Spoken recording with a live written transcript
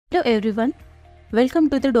Hello everyone, welcome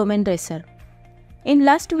to the Domain Racer. In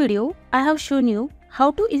last video, I have shown you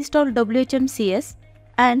how to install whmcs,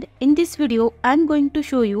 and in this video, I am going to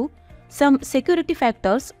show you some security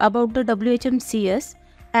factors about the whmcs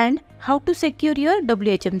and how to secure your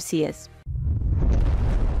whmcs.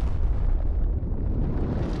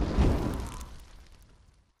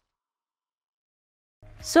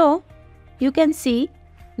 So, you can see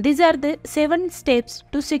these are the 7 steps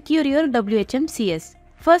to secure your whmcs.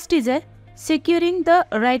 First is securing the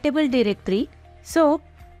writable directory. So,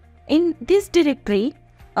 in this directory,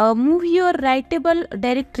 move your writable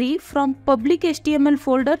directory from public HTML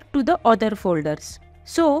folder to the other folders.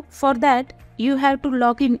 So, for that, you have to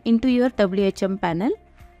log in into your WHM panel.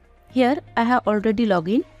 Here, I have already logged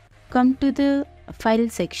in. Come to the file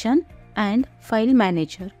section and file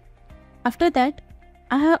manager. After that,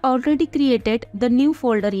 I have already created the new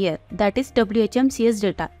folder here, that is whmcs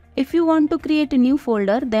data. If you want to create a new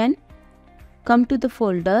folder, then come to the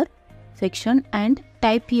folder section and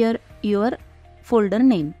type here your folder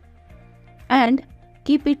name and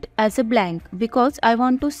keep it as a blank because I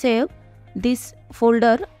want to save this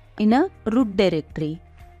folder in a root directory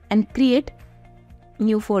and create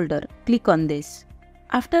new folder. Click on this.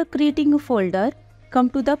 After creating a folder, come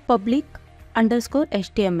to the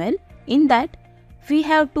public_html. In that, we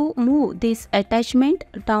have to move this attachment,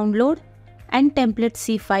 download and template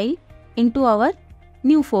C file into our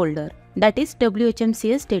new folder, that is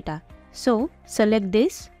whmcs data. So select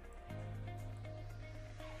this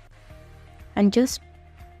and just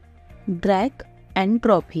drag and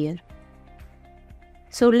drop here.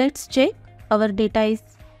 So let's check our data is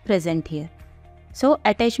present here. So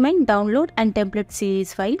attachment, download and template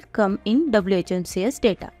series file come in whmcs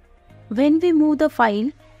data. When we move the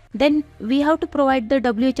file, then we have to provide the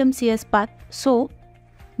whmcs path. So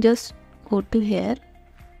just go to here.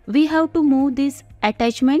 We have to move this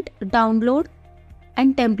attachment, download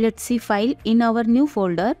and template C file in our new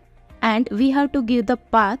folder, and we have to give the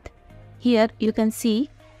path. Here you can see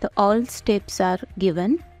the all steps are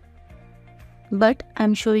given, but I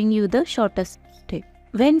am showing you the shortest step.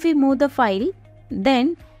 When we move the file,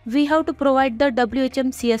 then we have to provide the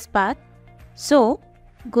whmcs path. So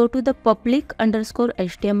go to the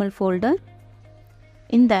public_html folder.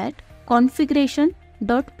 In that,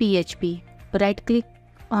 configuration.php, right click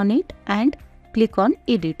on it and click on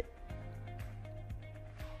edit.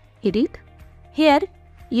 Here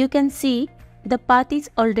you can see the path is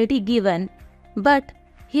already given, but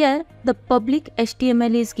here the public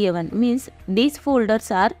HTML is given, means these folders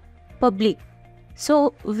are public.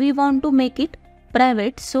 So we want to make it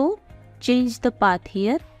private, so change the path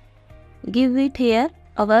here. Give it here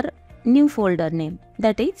our new folder name,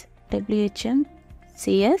 that is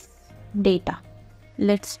whmcs data.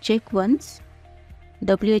 Let's check once.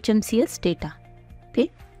 whmcs data. Okay,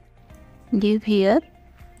 give here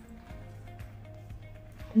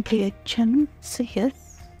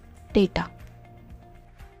whmcs data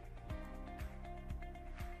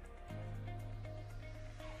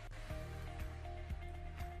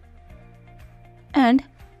and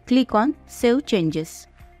click on save changes.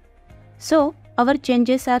 So our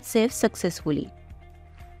changes are saved successfully.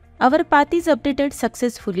 Our path is updated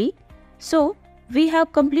successfully. So we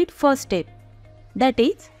have complete first step, that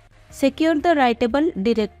is secure the writable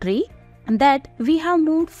directory, and that we have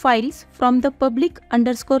moved files from the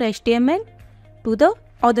public_html to the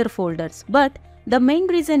other folders. But the main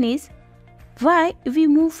reason is why we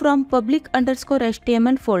move from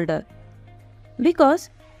public_html folder, because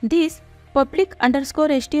this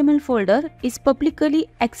public_html folder is publicly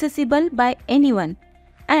accessible by anyone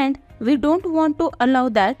and we don't want to allow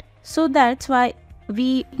that, so that's why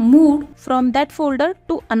we moved from that folder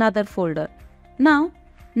to another folder. Now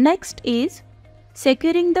next is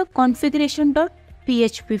securing the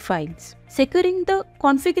configuration.php files. Securing the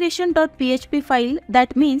configuration.php file,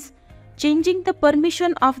 that means changing the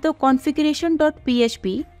permission of the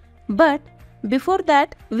configuration.php, but before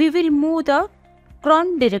that we will move the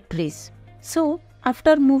cron directories. So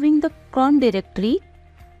after moving the cron directory,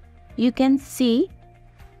 you can see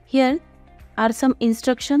here are some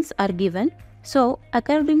instructions are given. So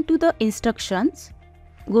according to the instructions,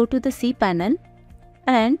 go to the C panel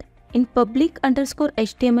and in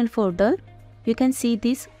public_html folder, you can see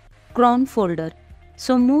this cron folder.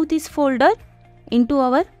 So move this folder into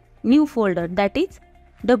our new folder, that is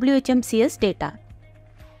whmcs data.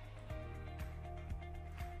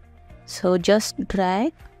 So just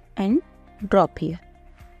drag and drop here.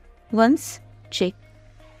 Once check,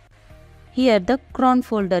 here the cron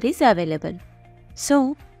folder is available.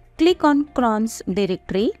 So click on cron's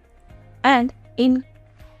directory and in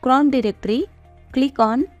cron directory click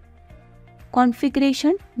on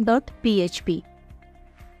configuration.php.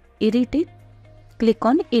 Edit it. Click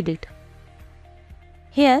on edit.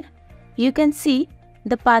 Here you can see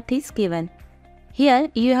the path is given. Here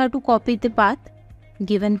you have to copy the path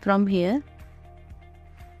given from here.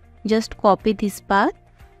 Just copy this path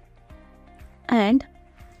and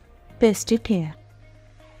paste it here.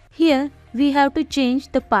 Here we have to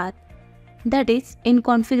change the path, that is in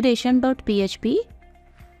configuration.php.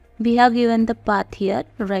 We have given the path here,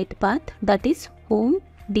 right path, that is home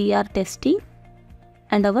dr testing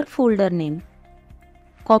and our folder name.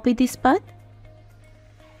 Copy this path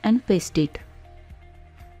and paste it.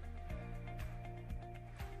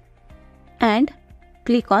 And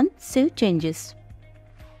click on Save Changes.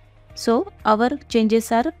 So our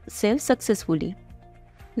changes are saved successfully.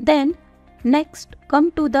 Then next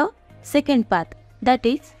come to the second path, that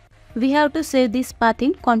is we have to save this path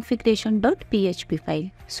in configuration.php file.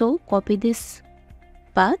 So copy this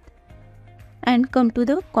path and come to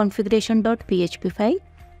the configuration.php file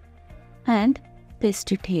and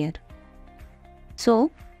paste it here. So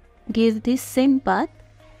give this same path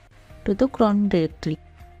to the cron directory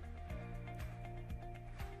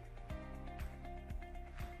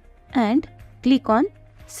and click on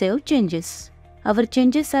Save Changes. Our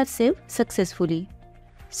changes are saved successfully.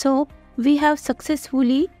 So we have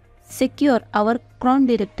successfully secured our cron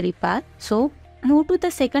directory path. So move to the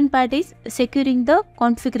second part, is securing the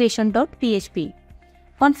configuration.php.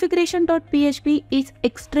 Configuration.php is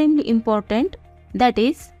extremely important. That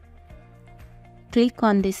is, click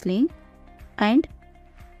on this link and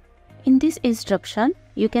in this instruction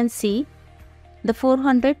you can see the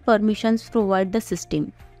 400 permissions provide the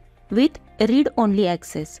system with read-only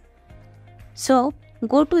access. So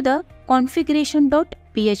go to the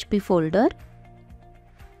configuration.php folder.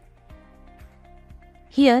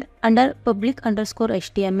 Here under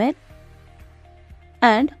public_html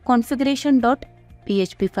and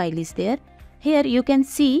configuration.php file is there. Here you can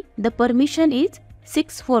see the permission is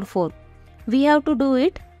 644. We have to do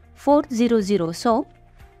it 400. So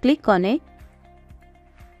click on it,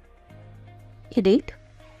 edit,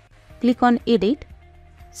 click on edit.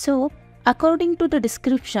 So according to the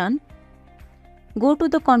description, go to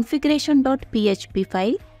the configuration.php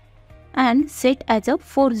file and set as a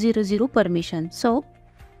 400 permission. So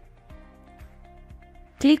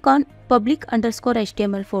click on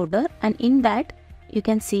public_html folder and in that you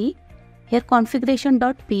can see here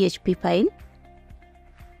configuration.php file.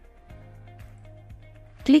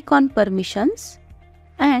 Click on permissions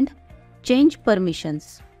and change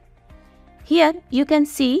permissions. Here you can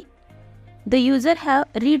see the user have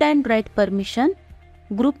read and write permission,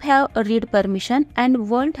 group have a read permission and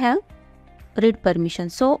world have read permission.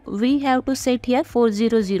 So we have to set here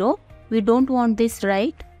 400. We don't want this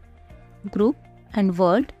write, group and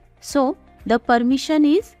world. So the permission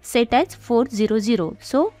is set as 400.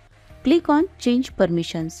 So click on change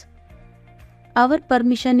permissions. Our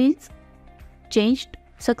permission is changed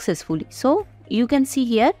successfully. So you can see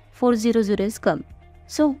here 400 is come.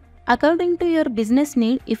 So according to your business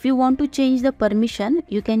need, if you want to change the permission,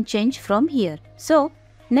 you can change from here. So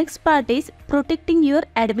next part is protecting your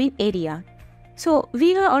admin area. So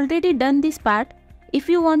we have already done this part. If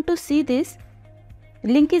you want to see this,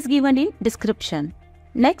 link is given in description.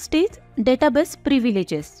 Next is database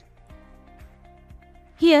privileges.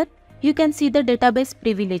 Here you can see the database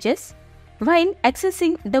privileges. While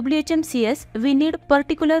accessing whmcs, we need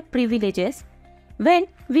particular privileges. When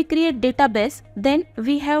we create database, then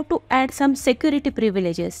we have to add some security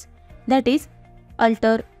privileges. That is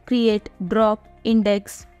alter, create, drop,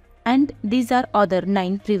 index, and these are other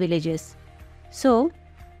 9 privileges. So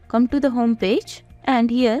come to the home page and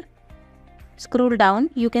here scroll down.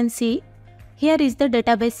 You can see here is the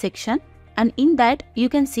database section and in that you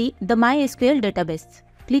can see the MySQL database.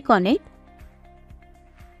 Click on it.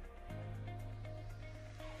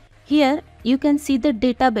 Here you can see the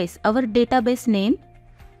database, our database name,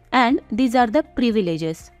 and these are the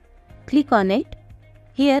privileges. Click on it.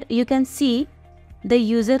 Here you can see the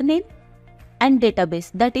username and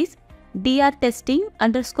database, that is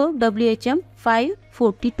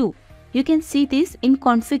drtesting_whm542. You can see this in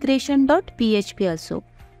configuration.php also.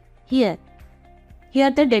 Here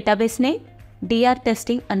the database name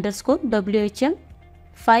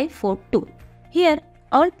drtesting_whm542. Here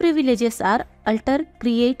all privileges are alter,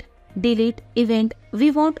 create, delete, event.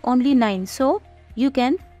 We want only 9. So we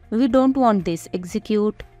don't want this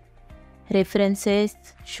execute, references,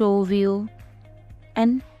 show view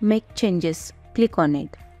and make changes. Click on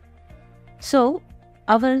it. So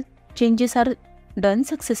our changes are done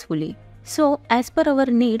successfully. So as per our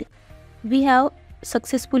need, we have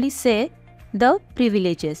successfully saved the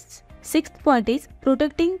privileges. Sixth point is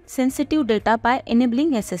protecting sensitive data by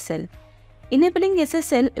enabling SSL. Enabling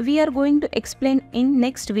SSL we are going to explain in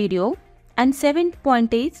next video. And seventh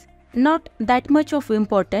point is not that much of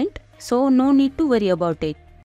important, so no need to worry about it.